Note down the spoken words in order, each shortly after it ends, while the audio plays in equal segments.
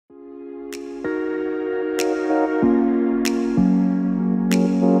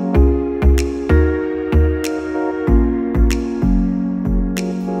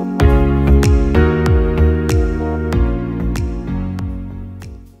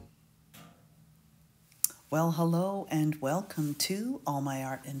Well, hello and welcome to All My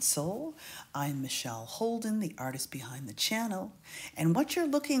Art and Soul. I'm Michelle Holden, the artist behind the channel. And what you're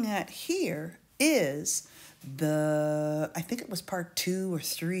looking at here is I think it was part 2 or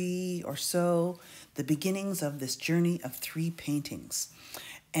 3 or so, the beginnings of this journey of 3 paintings.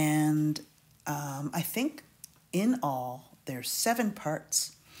 And I think in all, there's 7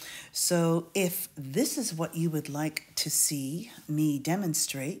 parts. So if this is what you would like to see me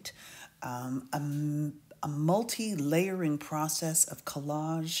demonstrate, a multi-layering process of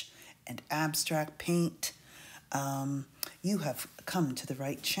collage and abstract paint, you have come to the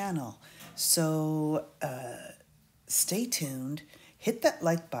right channel. So stay tuned, hit that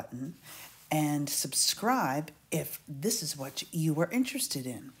like button, and subscribe if this is what you are interested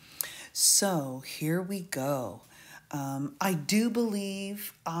in. So here we go. I do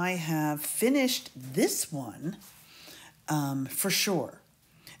believe I have finished this one for sure.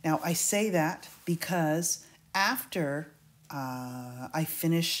 Now, I say that because after I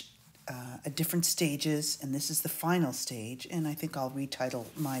finish at different stages, and this is the final stage, and I think I'll retitle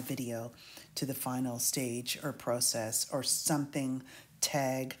my video to the final stage or process or something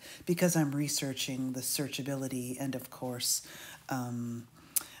tag, because I'm researching the searchability and, of course,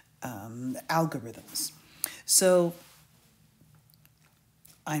 algorithms. So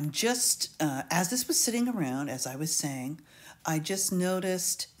I'm just, as this was sitting around, as I was saying, I just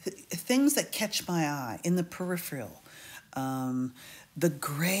noticed things that catch my eye in the peripheral. The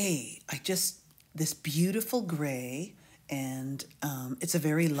gray, this beautiful gray, and it's a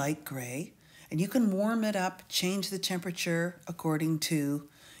very light gray. And you can warm it up, change the temperature according to,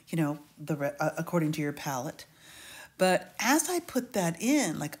 according to your palette. But as I put that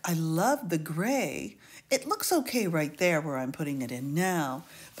in, like, I love the gray. It looks okay right there where I'm putting it in now,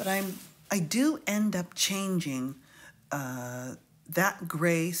 but I do end up changing that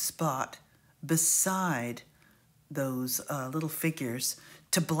gray spot beside those little figures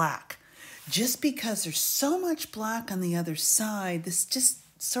to black. Just because there's so much black on the other side, this just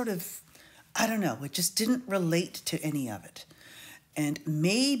sort of, I don't know, it just didn't relate to any of it. And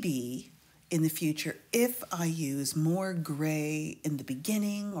maybe in the future, if I use more gray in the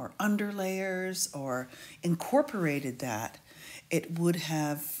beginning or under layers or incorporated that, it would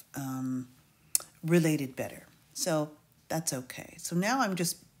have related better. So that's okay. So now I'm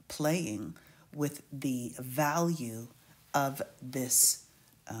just playing with the value of this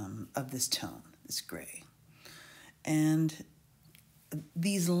tone, this gray. And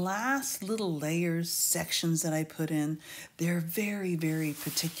these last little layers, sections that I put in, they're very, very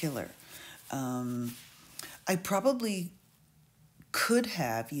particular. I probably could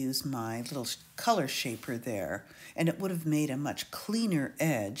have used my little color shaper there, and it would have made a much cleaner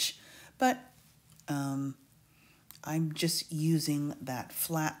edge, but I'm just using that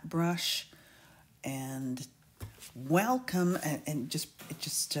flat brush. And welcome, and just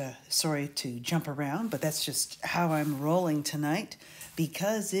sorry to jump around, but that's just how I'm rolling tonight,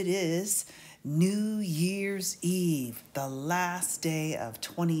 because it is New Year's Eve, the last day of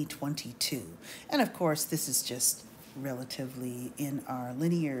 2022. And of course, this is just relatively in our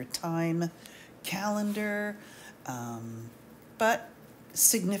linear time calendar, but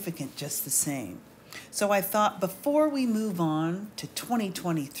significant just the same. So I thought before we move on to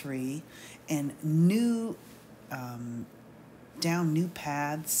 2023 and down new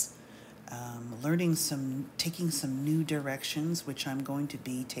paths, taking some new directions, which I'm going to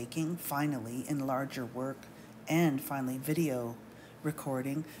be taking finally in larger work and finally video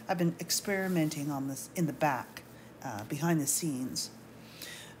recording. I've been experimenting on this in the back, behind the scenes.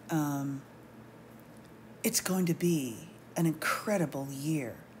 It's going to be an incredible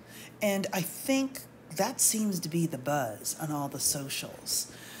year. And I think that seems to be the buzz on all the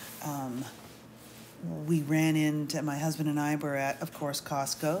socials. We ran into, my husband and I were at, of course,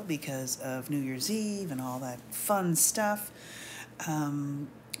 Costco because of New Year's Eve and all that fun stuff.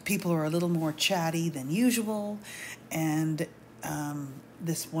 People are a little more chatty than usual. And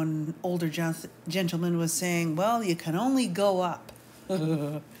this one older gentleman was saying, well, you can only go up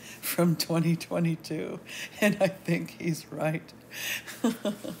from 2022. And I think he's right.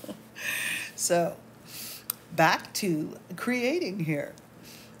 So, back to creating here.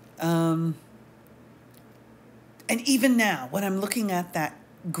 And even now, when I'm looking at that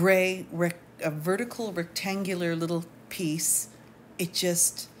gray, vertical rectangular little piece, it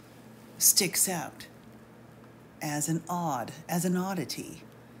just sticks out as an oddity.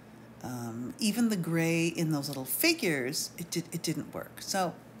 Even the gray in those little figures, it didn't work.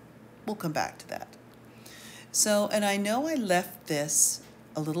 So we'll come back to that. So, and I know I left this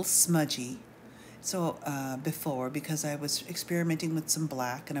a little smudgy, So before, because I was experimenting with some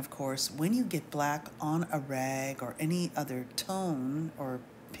black, and of course, when you get black on a rag or any other tone or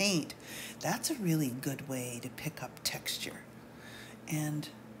paint, that's a really good way to pick up texture. And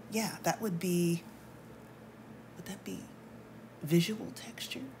yeah, would that be visual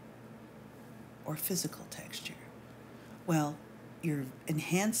texture or physical texture? Well, you're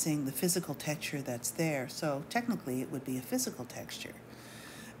enhancing the physical texture that's there, so technically it would be a physical texture,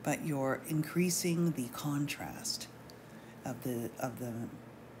 but you're increasing the contrast of the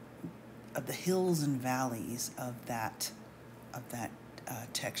hills and valleys of that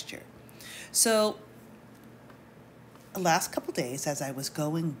texture. So the last couple days, as I was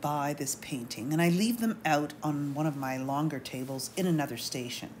going by this painting, and I leave them out on one of my longer tables in another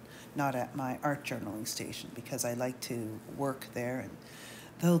station, not at my art journaling station, because I like to work there. And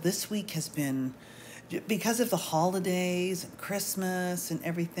though this week has been, because of the holidays and Christmas and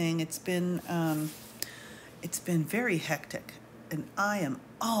everything, it's been very hectic, and I am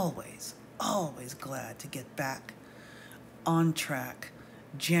always glad to get back on track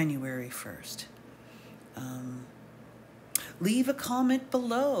January 1st. Leave a comment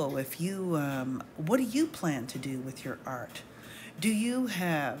below if you, what do you plan to do with your art? Do you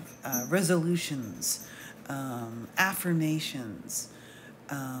have resolutions, affirmations,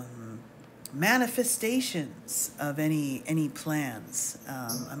 manifestations of any plans?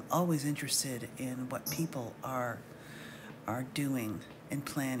 I'm always interested in what people are doing and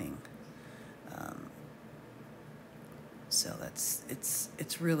planning. So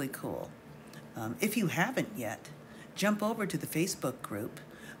it's really cool. If you haven't yet, jump over to the Facebook group.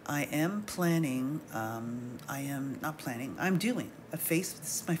 I'm doing this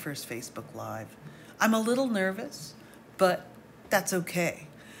is my first Facebook Live. I'm a little nervous, but that's okay.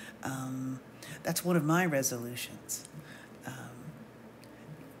 That's one of my resolutions.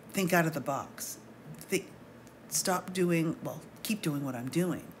 Think out of the box. Keep doing what I'm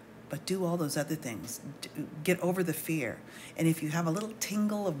doing, but do all those other things. Get over the fear. And if you have a little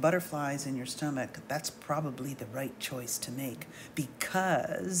tingle of butterflies in your stomach, that's probably the right choice to make,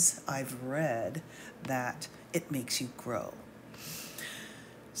 because I've read that it makes you grow.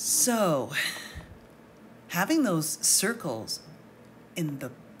 So, having those circles in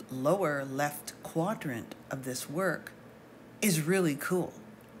the lower left quadrant of this work is really cool.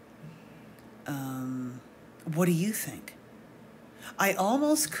 What do you think? I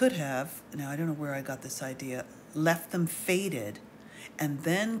almost could have, now I don't know where I got this idea, left them faded and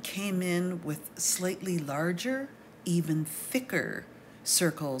then came in with slightly larger, even thicker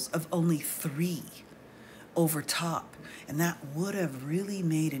circles of only 3 over top. And that would have really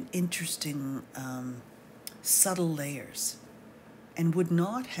made an interesting subtle layers, and would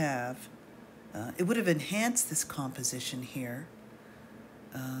not have, it would have enhanced this composition here.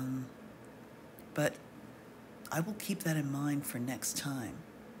 But I will keep that in mind for next time.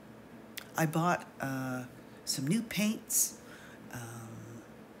 I bought some new paints,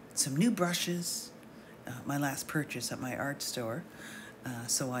 some new brushes, my last purchase at my art store,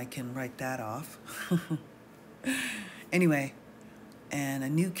 so I can write that off. Anyway, and a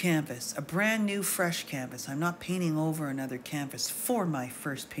new canvas, a brand new fresh canvas. I'm not painting over another canvas for my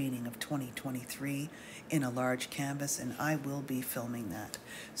first painting of 2023 in a large canvas, and I will be filming that.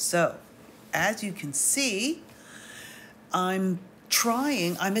 So, as you can see, I'm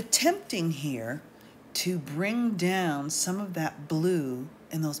attempting here to bring down some of that blue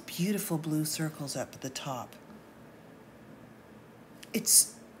and those beautiful blue circles up at the top.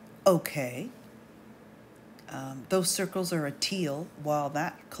 It's okay. Those circles are a teal, while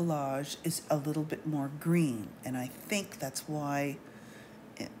that collage is a little bit more green, and I think that's why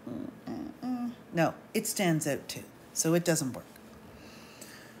no, it stands out too, so it doesn't work.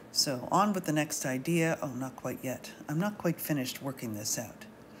 So on with the next idea. Oh, not quite yet. I'm not quite finished working this out.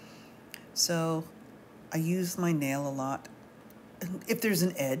 So I use my nail a lot. If there's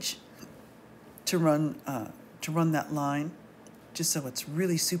an edge, to run that line, just so it's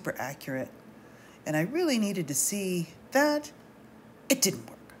really super accurate. And I really needed to see that it didn't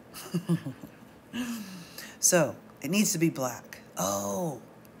work. So it needs to be black. Oh,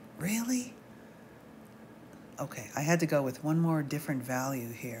 really? Okay, I had to go with one more different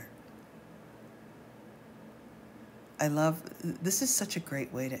value here. This is such a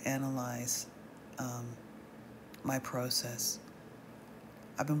great way to analyze my process.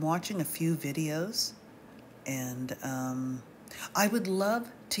 I've been watching a few videos, and I would love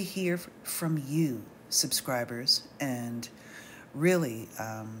to hear from you, subscribers, and really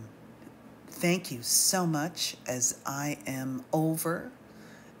thank you so much, as I am over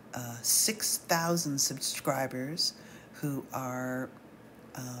 6,000 subscribers who are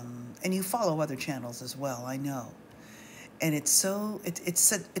And you follow other channels as well, I know. And it's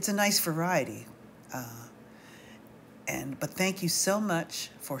a nice variety. But thank you so much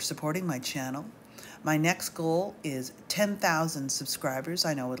for supporting my channel. My next goal is 10,000 subscribers.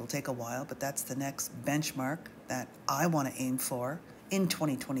 I know it'll take a while, but that's the next benchmark that I want to aim for in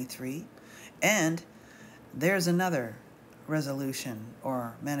 2023. And there's another resolution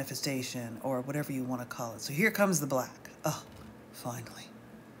or manifestation or whatever you want to call it. So here comes the black. Oh, finally.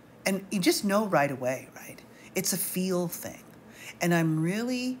 And you just know right away, right? It's a feel thing. And I'm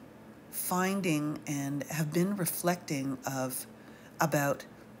really finding and have been reflecting about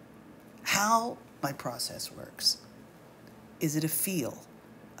how my process works. Is it a feel?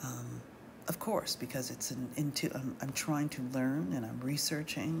 Of course, because I'm trying to learn and I'm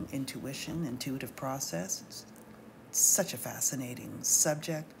researching intuition, intuitive process. It's such a fascinating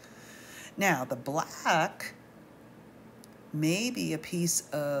subject. Now, the black may be a piece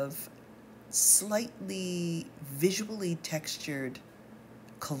of slightly visually textured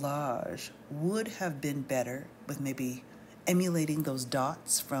collage would have been better with maybe emulating those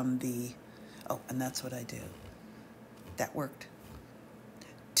dots from and that's what I do. That worked.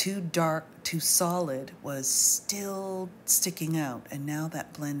 Too dark, too solid was still sticking out, and now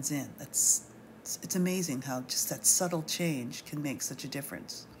that blends in. It's amazing how just that subtle change can make such a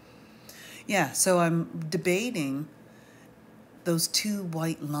difference. Yeah, so I'm debating those two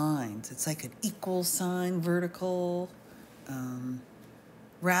white lines. It's like an equal sign, vertical,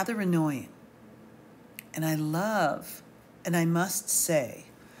 rather annoying. And I love, and I must say,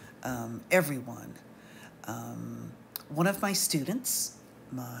 everyone, one of my students,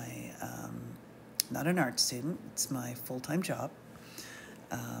 not an art student, it's my full-time job,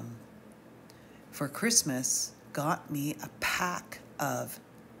 for Christmas got me a pack of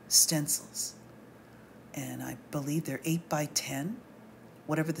stencils. And I believe they're 8x10,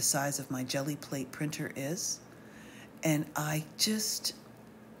 whatever the size of my jelly plate printer is. And I just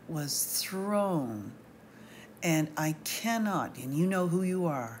was thrown. And I cannot, and you know who you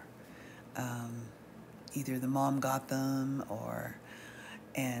are, either the mom got them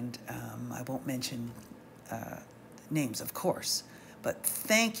and I won't mention names, of course, but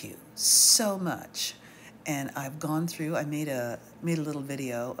thank you so much. And I've gone through, I made a little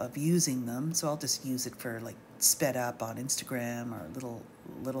video of using them, so I'll just use it for like sped up on Instagram or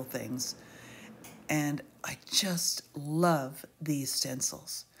little things. And I just love these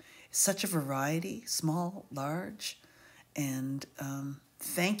stencils. Such a variety, small, large, and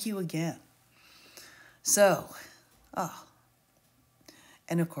thank you again. So,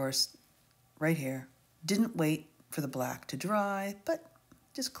 and of course, right here, didn't wait for the black to dry, but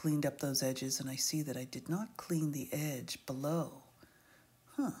just cleaned up those edges, and I see that I did not clean the edge below.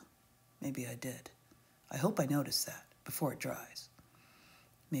 Maybe I did. I hope I noticed that before it dries.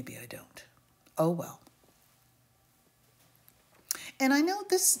 Maybe I don't. Oh well. And I know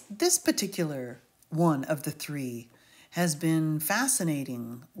this particular one of the three has been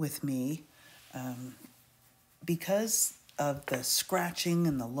fascinating with me because of the scratching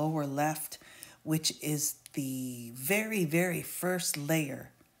in the lower left, which is the very, very first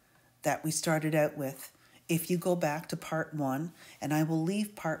layer that we started out with. If you go back to part 1, and I will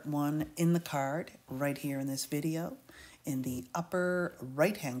leave part 1 in the card right here in this video, in the upper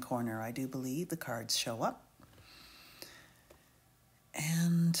right-hand corner, I do believe the cards show up.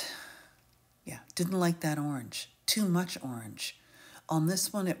 And yeah, didn't like that orange. Too much orange. On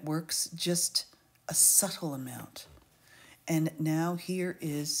this one, it works just a subtle amount. And now here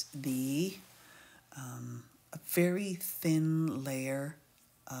is a very thin layer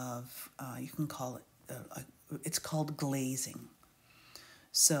of, you can call it, it's called glazing.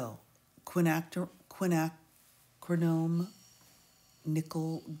 So, quinacridone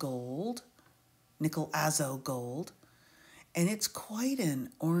nickel azo gold. And it's quite an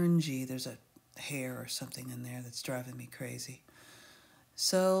orangey, there's a hair or something in there that's driving me crazy.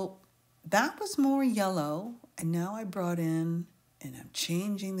 So that was more yellow, and now I brought in, and I'm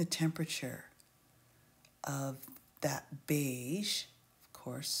changing the temperature of that beige, of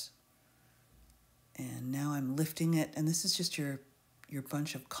course. And now I'm lifting it, and this is just your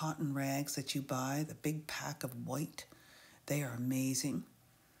bunch of cotton rags that you buy, the big pack of white. They are amazing.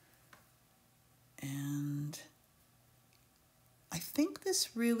 And I think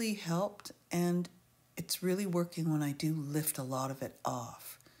this really helped, and it's really working when I do lift a lot of it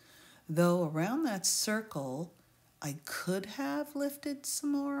off. Though around that circle, I could have lifted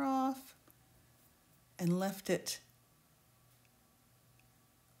some more off and left it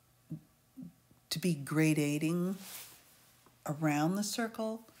to be gradating around the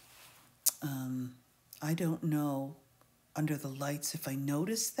circle. I don't know under the lights if I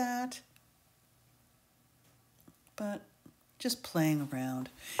notice that. But just playing around.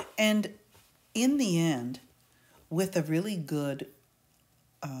 And in the end, with a really good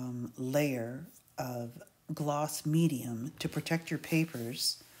layer of gloss medium to protect your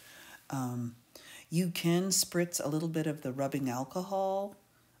papers, you can spritz a little bit of the rubbing alcohol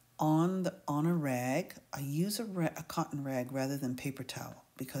on a rag. I use a cotton rag rather than paper towel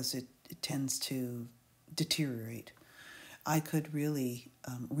because it tends to deteriorate. I could really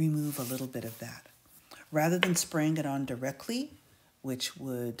remove a little bit of that. Rather than spraying it on directly, which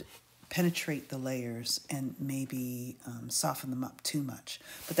would penetrate the layers and maybe soften them up too much.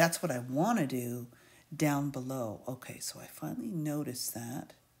 But that's what I want to do down below. Okay, so I finally noticed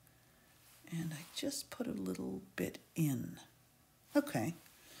that. And I just put a little bit in. Okay,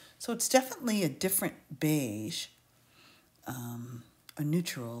 so it's definitely a different beige, a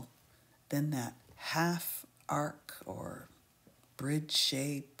neutral, than that half arc or bridge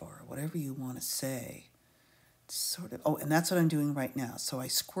shape or whatever you want to say. Sort of, oh, and that's what I'm doing right now. So I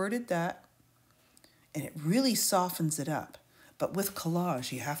squirted that, and it really softens it up. But with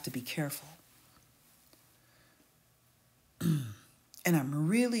collage, you have to be careful. And I'm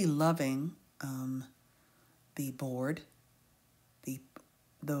really loving the board,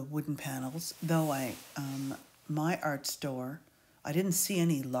 the wooden panels. Though my art store, I didn't see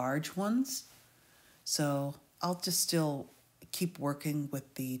any large ones, so I'll just still keep working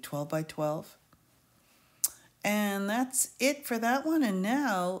with the 12 by 12. And that's it for that one. And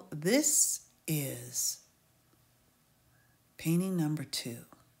now this is painting number 2.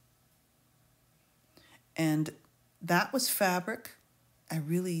 And that was fabric. I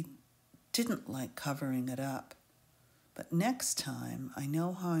really didn't like covering it up. But next time, I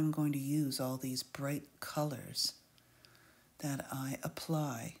know how I'm going to use all these bright colors that I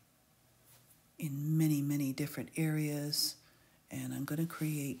apply in many, many different areas. And I'm going to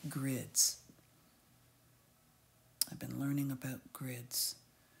create grids. I've been learning about grids.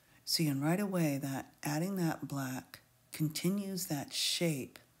 See, and right away, that adding that black continues that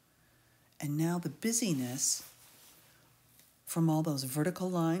shape. And now the busyness from all those vertical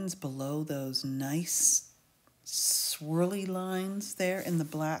lines below those nice swirly lines there in the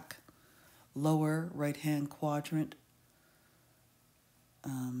black lower right-hand quadrant.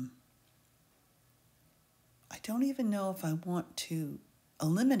 I don't even know if I want to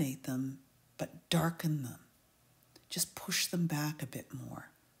eliminate them, but darken them. Just push them back a bit more.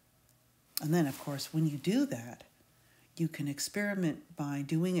 And then, of course, when you do that, you can experiment by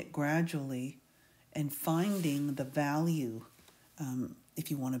doing it gradually and finding the value. If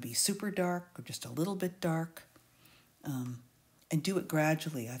you want to be super dark or just a little bit dark, and do it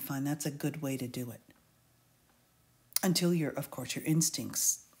gradually. I find that's a good way to do it. Until of course, your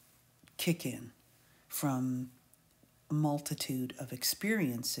instincts kick in from a multitude of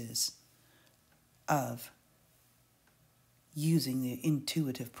experiences of using the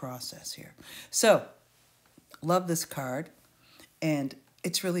intuitive process here. So, love this card. And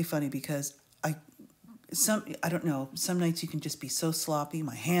it's really funny because I don't know, some nights you can just be so sloppy.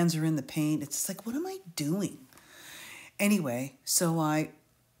 My hands are in the paint. It's like, what am I doing? Anyway, so I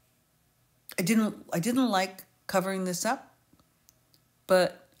didn't like covering this up,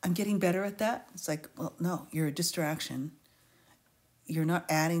 but I'm getting better at that. It's like, well, no, you're a distraction. You're not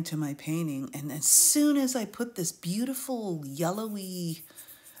adding to my painting. And as soon as I put this beautiful yellowy,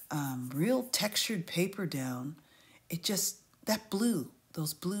 real textured paper down, it just,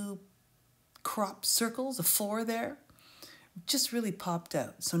 those blue crop circles, the 4 there, just really popped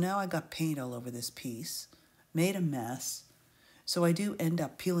out. So now I got paint all over this piece, made a mess. So I do end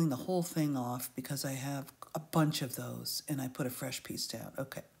up peeling the whole thing off because I have a bunch of those and I put a fresh piece down.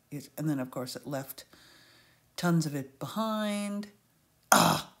 Okay. And then, of course, it left tons of it behind.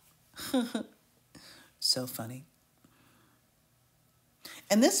 So funny.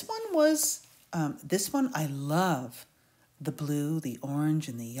 And this one was, I love the blue, the orange,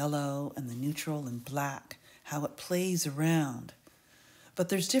 and the yellow, and the neutral and black, how it plays around. But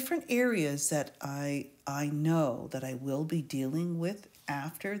there's different areas that I know that I will be dealing with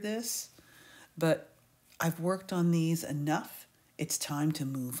after this, but I've worked on these enough. It's time to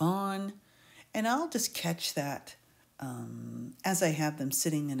move on, and I'll just catch that as I have them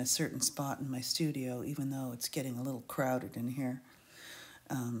sitting in a certain spot in my studio, even though it's getting a little crowded in here.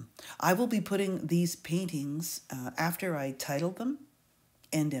 I will be putting these paintings, after I title them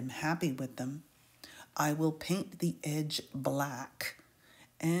and am happy with them, I will paint the edge black.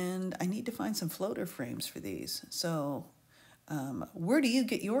 And I need to find some floater frames for these. So where do you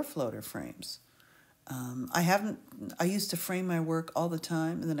get your floater frames? I used to frame my work all the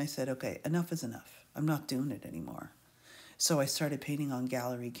time, and then I said, okay, enough is enough. I'm not doing it anymore. So I started painting on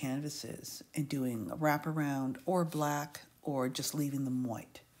gallery canvases and doing a wraparound or black or just leaving them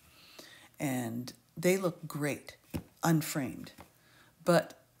white. And they look great, unframed.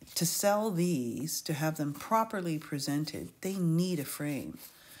 But to sell these, to have them properly presented, they need a frame.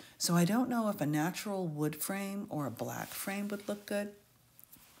 So I don't know if a natural wood frame or a black frame would look good.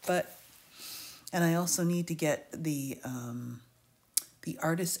 And I also need to get the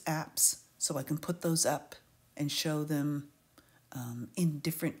artist apps so I can put those up and show them in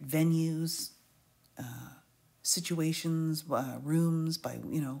different venues, situations, rooms, by,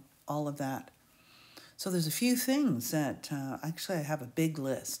 all of that. So there's a few things that actually I have a big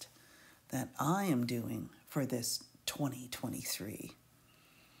list that I am doing for this 2023.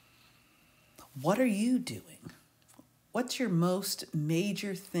 What are you doing? What's your most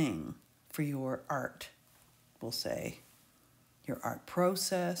major thing for your art, we'll say? Your art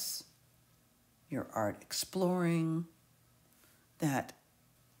process, your art exploring, that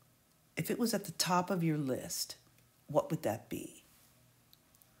if it was at the top of your list, what would that be?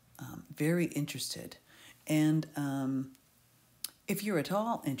 Very interested. And if you're at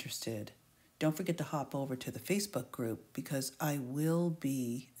all interested, don't forget to hop over to the Facebook group, because I will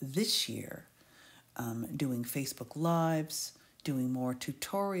be this year doing Facebook Lives, doing more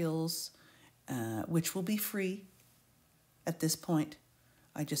tutorials, which will be free at this point.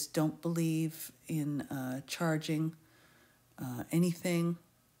 I just don't believe in charging anything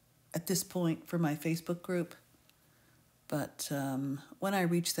at this point for my Facebook group. But when I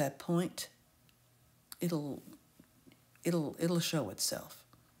reach that point, it'll show itself.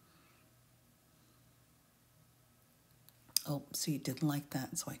 Oh, see, it didn't like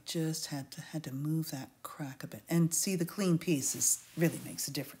that, so I just had to move that crack a bit. And see, the clean piece really makes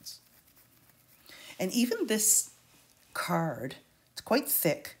a difference. And even this card, it's quite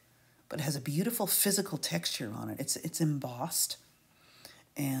thick, but it has a beautiful physical texture on it. It's embossed,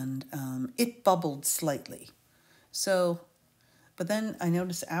 and it bubbled slightly. So, but then I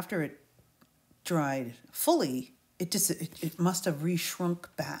noticed after it dried fully, it must have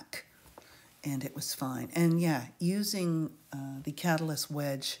re-shrunk back, and it was fine. And yeah, using the Catalyst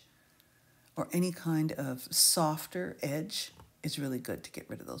wedge or any kind of softer edge is really good to get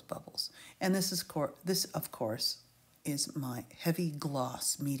rid of those bubbles. And this of course is my heavy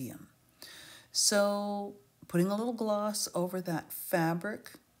gloss medium. So putting a little gloss over that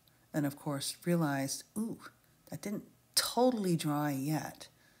fabric, and of course realized, ooh, that didn't totally dry yet.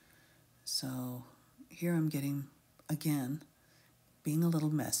 So here I'm getting, again, being a little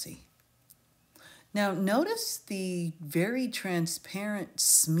messy. Now notice the very transparent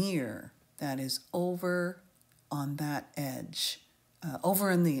smear that is over on that edge,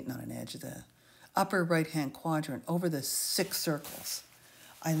 over in the, not an edge, the upper right-hand quadrant, over the 6 circles.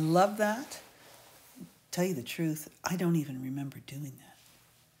 I love that. Tell you the truth, I don't even remember doing that.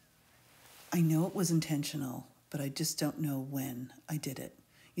 I know it was intentional, but I just don't know when I did it.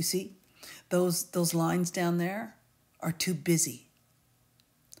 You see, those lines down there are too busy.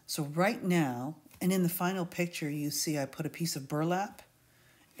 So right now, and in the final picture, you see I put a piece of burlap,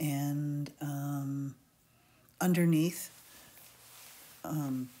 and underneath,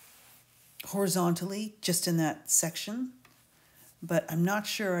 horizontally, just in that section. But I'm not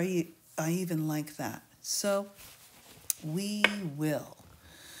sure I even like that. So we will.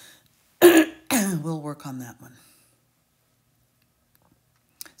 We'll work on that one.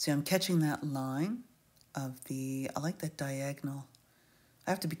 See, I'm catching that line of I like that diagonal. I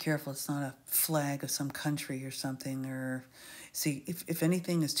have to be careful it's not a flag of some country or something. Or see, if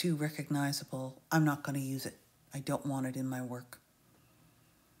anything is too recognizable, I'm not going to use it. I don't want it in my work.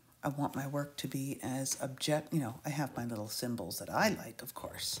 I want my work to be as I have my little symbols that I like, of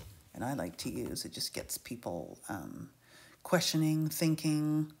course, and I like to use. It just gets people questioning,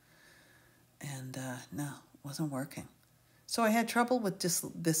 thinking, and no, it wasn't working. So I had trouble with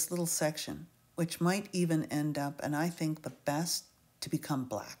this little section, which might even end up, and I think the best, to become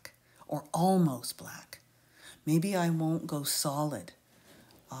black or almost black. Maybe I won't go solid.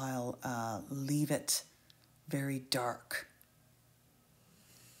 I'll leave it very dark,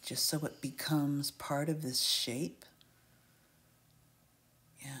 just so it becomes part of this shape.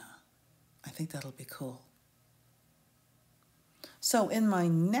 Yeah, I think that'll be cool. So in my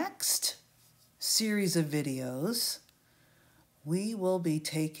next series of videos, we will be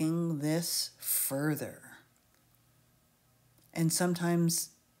taking this further. And sometimes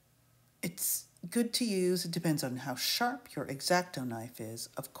it's good to use, it depends on how sharp your X-Acto knife is,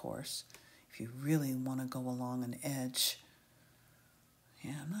 of course, if you really want to go along an edge.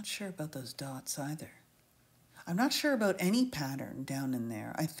 Yeah, I'm not sure about those dots either. I'm not sure about any pattern down in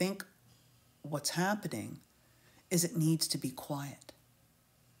there. I think what's happening is it needs to be quiet.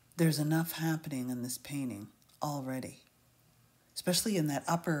 There's enough happening in this painting already, especially in that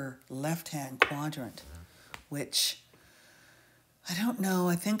upper left-hand quadrant, which, I don't know,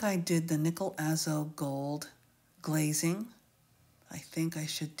 I think I did the nickel azo gold glazing. I think I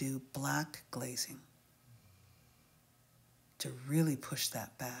should do black glazing to really push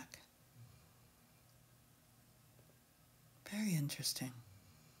that back. Very interesting.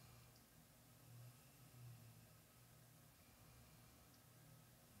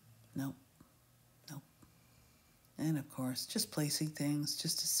 Nope. Nope. And of course, just placing things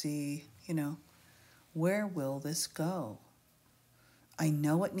just to see, where will this go? I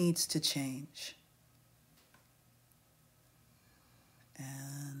know it needs to change.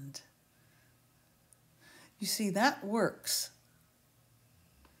 And you see, that works.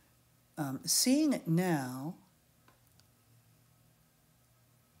 Seeing it now,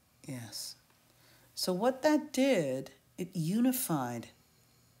 yes. So what that did, it unified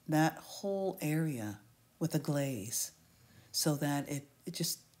that whole area with a glaze so that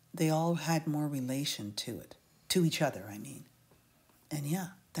they all had more relation to it, to each other, I mean. And yeah,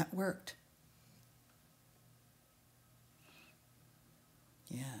 that worked.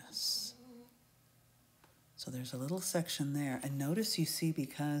 Yes. So there's a little section there. And notice you see,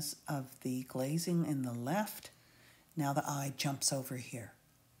 because of the glazing in the left, now the eye jumps over here.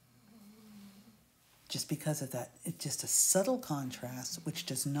 Just because of that, it's just a subtle contrast which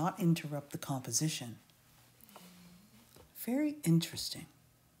does not interrupt the composition. Very interesting.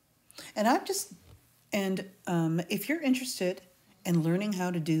 And if you're interested in learning how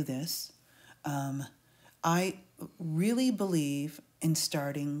to do this, I really believe in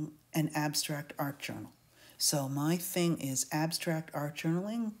starting an abstract art journal. So my thing is abstract art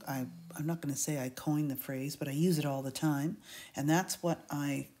journaling. I'm not going to say I coined the phrase, but I use it all the time. And that's what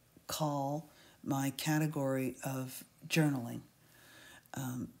I call my category of journaling,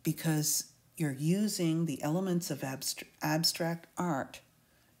 because you're using the elements of abstract art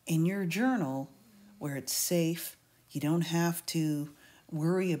in your journal where it's safe. You don't have to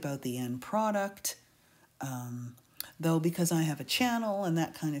worry about the end product. Though because I have a channel and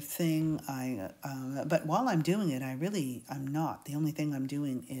that kind of thing, but while I'm doing it, I'm not. The only thing I'm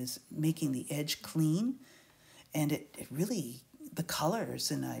doing is making the edge clean, and it really, the colors,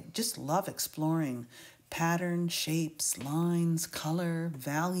 and I just love exploring pattern, shapes, lines, color,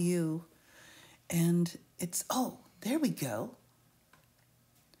 value, and it's, oh, there we go.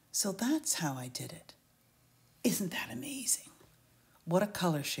 So that's how I did it. Isn't that amazing? What a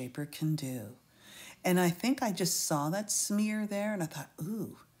color shaper can do. And I think I just saw that smear there and I thought,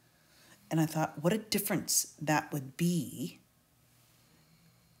 ooh. And I thought, what a difference that would be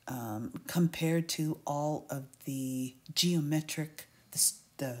compared to all of the geometric,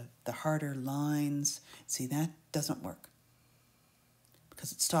 the harder lines. See, that doesn't work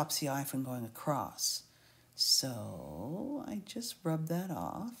because it stops the eye from going across. So I just rubbed that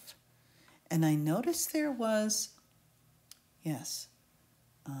off. And I noticed there was, yes,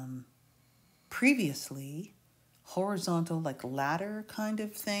 previously horizontal, like ladder kind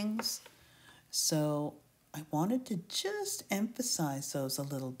of things. So I wanted to just emphasize those a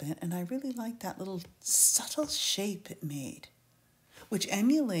little bit, and I really like that little subtle shape it made, which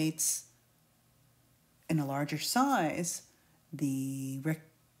emulates, in a larger size, the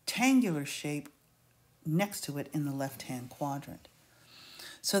rectangular shape next to it in the left-hand quadrant.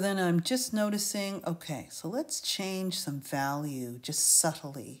 So then I'm just noticing, okay, so let's change some value just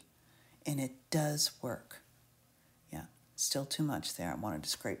subtly, and it does work. Yeah, still too much there. I wanted to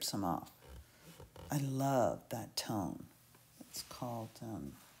scrape some off. I love that tone. It's called,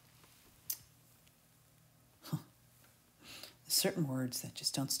 certain words that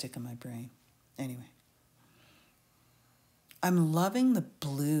just don't stick in my brain. Anyway. I'm loving the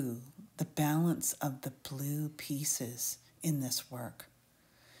blue, the balance of the blue pieces in this work.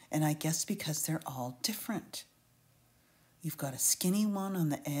 And I guess because they're all different. You've got a skinny one on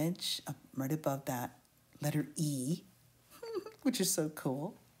the edge, right above that letter E, which is so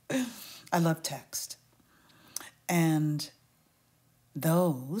cool. I love text. And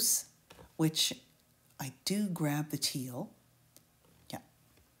those, which I do grab the teal. Yeah.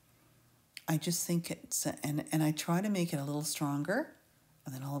 I just think it's, and I try to make it a little stronger,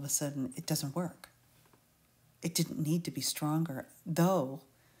 and then all of a sudden it doesn't work. It didn't need to be stronger, though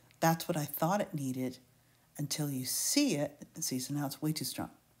that's what I thought it needed until you see it. See, so now it's way too strong.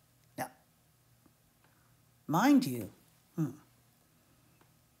 Now, mind you,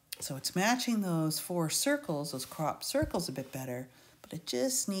 so it's matching those four circles, those crop circles a bit better, but it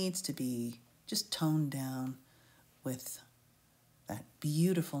just needs to be just toned down with that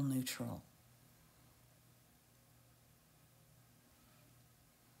beautiful neutral.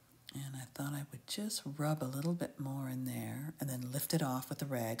 And I thought I would just rub a little bit more in there and then lift it off with the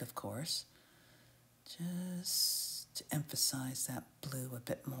rag, of course, just to emphasize that blue a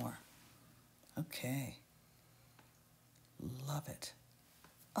bit more. Okay. Love it.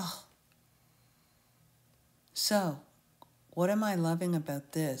 Oh. So, what am I loving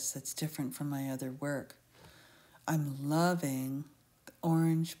about this that's different from my other work? I'm loving the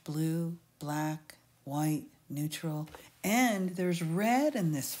orange, blue, black, white, neutral, and there's red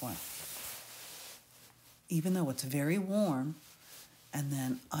in this one. Even though it's very warm, and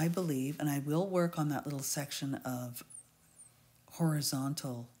then I believe, and I will work on that little section of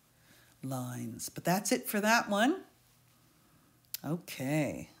horizontal lines, but that's it for that one.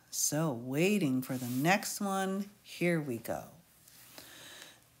 Okay, so waiting for the next one. Here we go.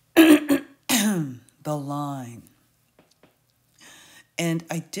 The line. And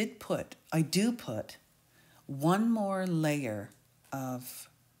I do put one more layer of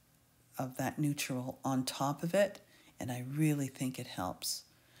that neutral on top of it, and I really think it helps.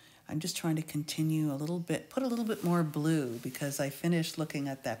 I'm just trying to continue a little bit, put a little bit more blue, because I finished looking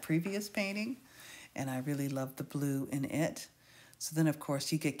at that previous painting and I really love the blue in it. So then of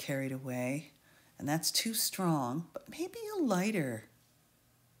course you get carried away, and that's too strong, but maybe a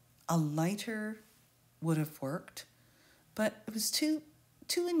lighter would have worked, but it was too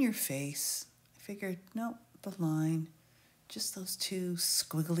in your face. I figured, no, the line, just those two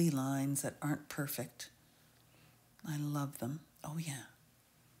squiggly lines that aren't perfect. I love them. Oh yeah.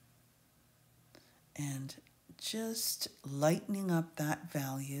 And just lightening up that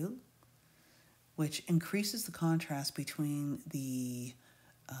value, which increases the contrast between the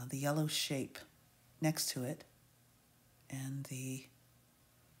yellow shape next to it and the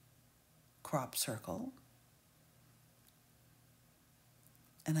crop circle.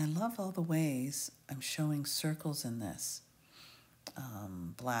 And I love all the ways I'm showing circles in this.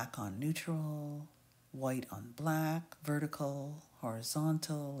 Black on neutral, white on black, vertical,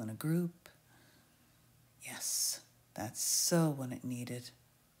 horizontal, in a group. Yes, that's so what it needed.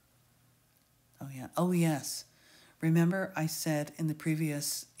 Oh yeah, oh yes. Remember I said in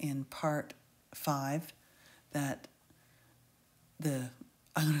part 5, that I'm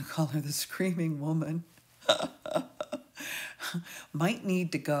going to call her the screaming woman, might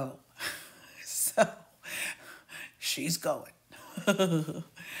need to go. So she's going.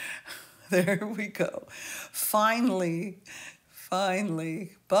 There we go. Finally,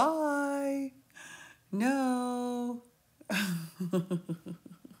 bye. No.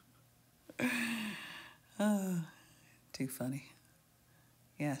 Too funny.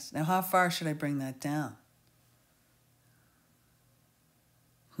 Yes. Now, how far should I bring that down?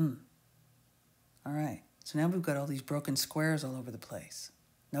 All right. So now we've got all these broken squares all over the place.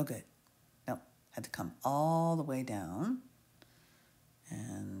 No good. No. Had to come all the way down.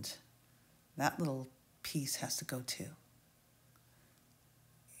 And that little piece has to go too.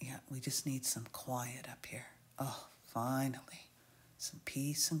 Yeah, we just need some quiet up here. Oh, finally. Some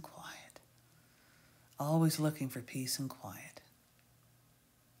peace and quiet. Always looking for peace and quiet.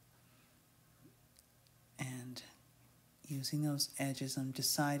 And using those edges, I'm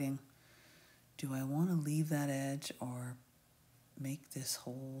deciding, do I want to leave that edge or make this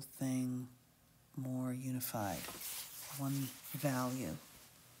whole thing more unified? One value.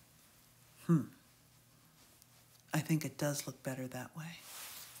 I think it does look better that way.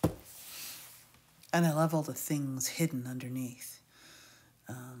 And I love all the things hidden underneath.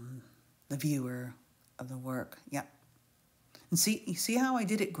 The viewer of the work. Yeah. And you see how I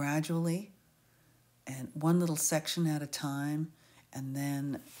did it gradually? And one little section at a time. And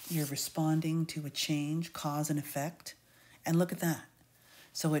then you're responding to a change, cause and effect. And look at that.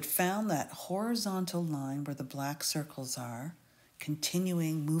 So it found that horizontal line where the black circles are,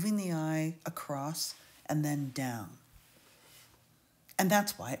 continuing, moving the eye across and then down. And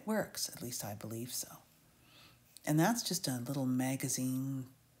that's why it works, at least I believe so. And that's just a little magazine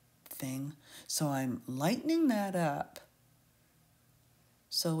thing. So I'm lightening that up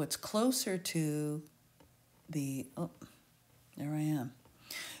so it's closer to the, oh, there I am,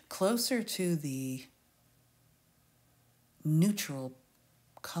 closer to the neutral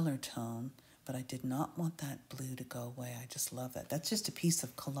color tone, but I did not want that blue to go away. I just love it. That's just a piece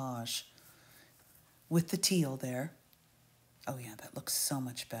of collage with the teal there. Oh yeah, that looks so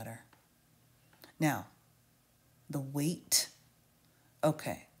much better. Now, the weight.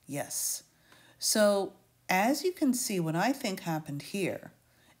 Okay, yes. So as you can see, what I think happened here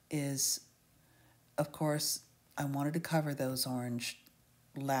is, of course, I wanted to cover those orange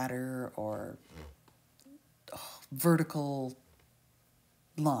ladder or vertical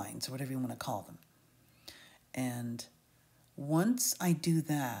lines, or whatever you want to call them. And once I do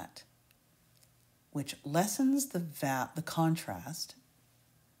that, which lessens the contrast,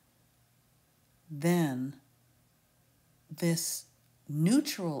 then this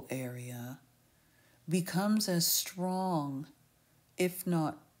neutral area becomes as strong, if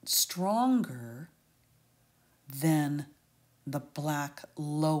not stronger, than the black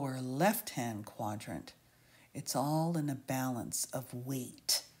lower left-hand quadrant. It's all in a balance of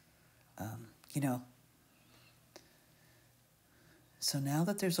weight, you know. So now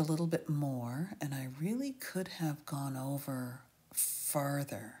that there's a little bit more, and I really could have gone over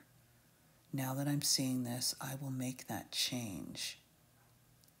farther, now that I'm seeing this, I will make that change.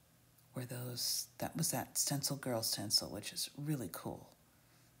 Where that was that stencil girl stencil, which is really cool.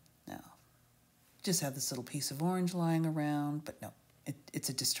 Now, just have this little piece of orange lying around, but no, it's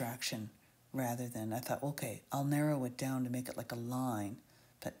a distraction rather than, I thought, okay, I'll narrow it down to make it like a line,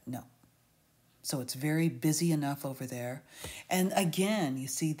 but no. So it's very busy enough over there. And again, you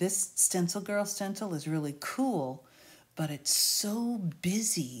see this stencil girl stencil is really cool, but it's so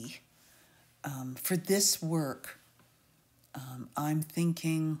busy. For this work, I'm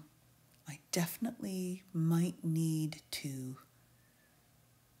thinking I definitely might need to,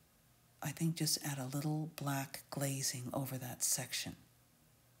 I think, just add a little black glazing over that section.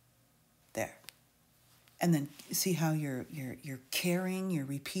 There. And then see how you're carrying, you're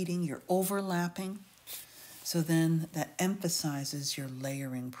repeating, you're overlapping. So then that emphasizes your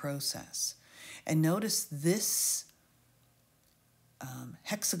layering process. And notice this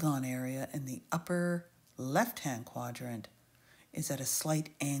hexagon area in the upper left-hand quadrant is at a slight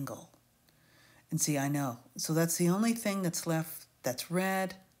angle. And see, I know. So that's the only thing that's left that's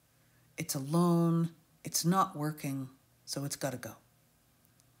red. It's alone. It's not working, so it's got to go.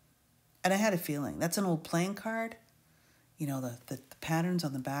 And I had a feeling. That's an old playing card. You know, the patterns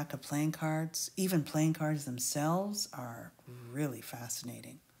on the back of playing cards, even playing cards themselves, are really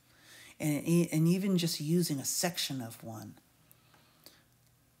fascinating. And even just using a section of one.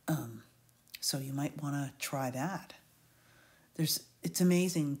 So you might want to try that. It's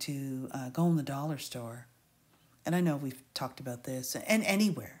amazing to go in the dollar store, and I know we've talked about this, and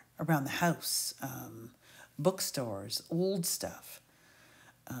anywhere around the house, bookstores, old stuff.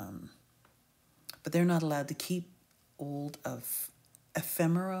 But they're not allowed to keep old of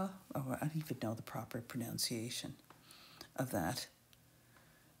ephemera, or I don't even know the proper pronunciation of that,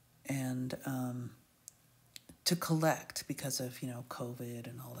 and to collect because of, you know, COVID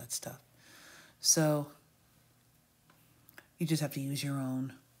and all that stuff. So you just have to use your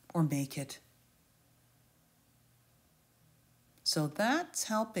own or make it. So that's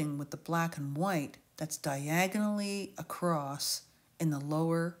helping with the black and white that's diagonally across in the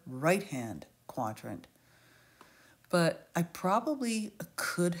lower right-hand quadrant. But I probably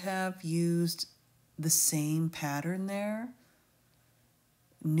could have used the same pattern there,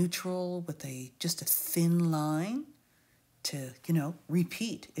 neutral with just a thin line to, you know,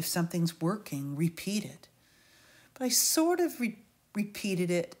 repeat. If something's working, repeat it. But I sort of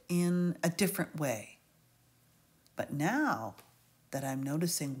repeated it in a different way. But now that I'm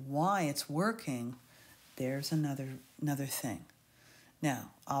noticing why it's working, there's another thing.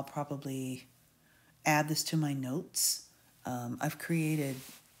 Now, I'll probably add this to my notes. I've created,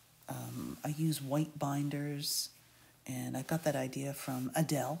 I use white binders, and I got that idea from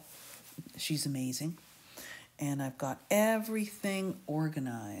Adele. She's amazing. And I've got everything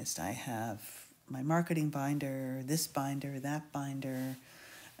organized. I have my marketing binder, this binder, that binder,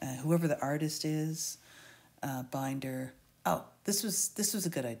 whoever the artist is, binder. Oh, this was a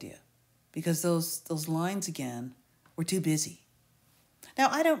good idea, because those lines again were too busy. Now,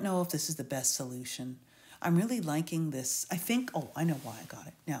 I don't know if this is the best solution. I'm really liking this. I think, I know why I got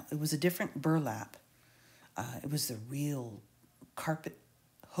it. Now, it was a different burlap. It was the real carpet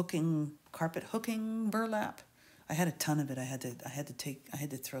hooking burlap. I had a ton of it. I had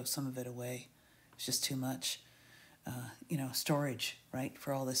to throw some of it away. It's just too much. You know, storage, right?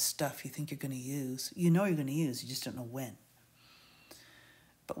 For all this stuff you think you're going to use. You know you're going to use, you just don't know when.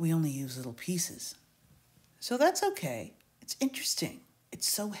 But we only use little pieces. So that's okay. It's interesting. It's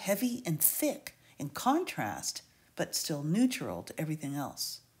so heavy and thick in contrast, but still neutral to everything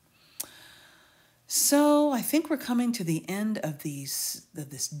else. So I think we're coming to the end of this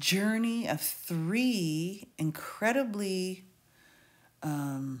journey of 3 incredibly,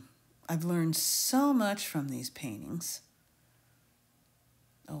 I've learned so much from these paintings.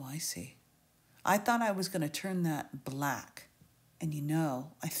 Oh, I see. I thought I was going to turn that black, and you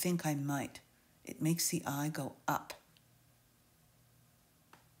know, I think I might. It makes the eye go up.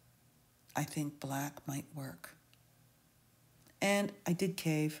 I think black might work. And I did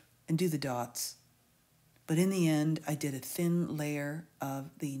cave and do the dots. But in the end, I did a thin layer of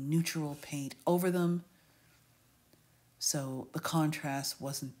the neutral paint over them. So the contrast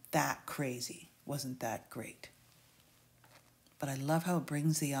wasn't that crazy, wasn't that great. But I love how it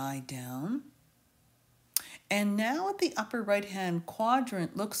brings the eye down. And now the upper right-hand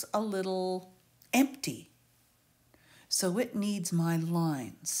quadrant looks a little empty. So it needs my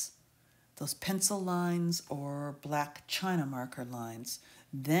lines, those pencil lines or black China marker lines.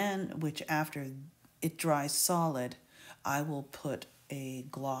 Then, which after it dries solid, I will put a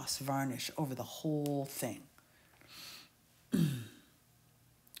gloss varnish over the whole thing.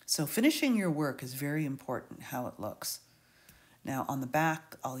 So finishing your work is very important, how it looks. Now on the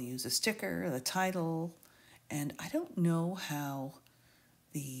back, I'll use a sticker, the title, and I don't know how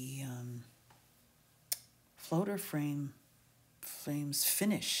the floater frames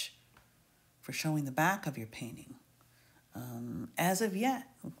finish for showing the back of your painting. As of yet,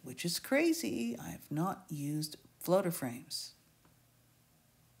 which is crazy, I have not used floater frames.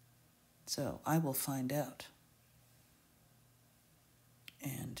 So I will find out.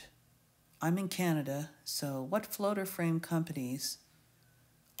 And I'm in Canada, so what floater frame companies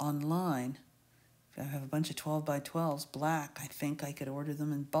online, if I have a bunch of 12 by 12s, black, I think I could order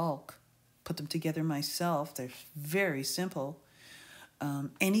them in bulk, put them together myself. They're very simple.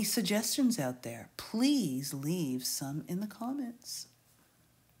 Any suggestions out there, please leave some in the comments.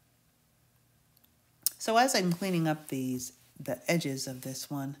 So as I'm cleaning up the edges of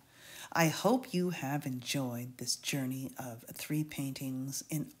this one, I hope you have enjoyed this journey of 3 paintings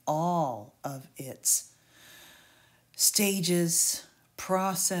in all of its stages,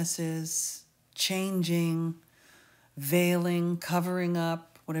 processes, changing, veiling, covering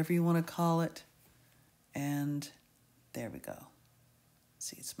up, whatever you want to call it. And there we go.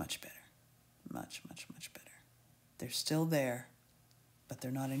 See, it's much better. Much, much, much better. They're still there, but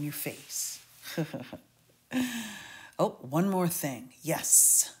they're not in your face. Oh, one more thing.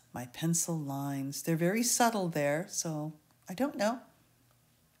 Yes, my pencil lines. They're very subtle there, so I don't know.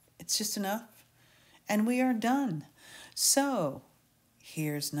 It's just enough. And we are done. So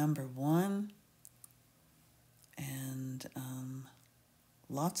here's number 1. And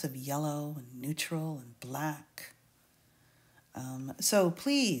lots of yellow and neutral and black. So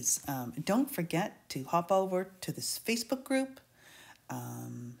please don't forget to hop over to this Facebook group,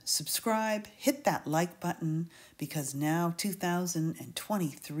 subscribe, hit that like button, because now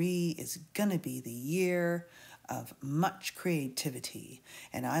 2023 is gonna be the year of much creativity,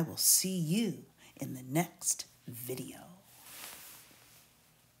 and I will see you in the next video.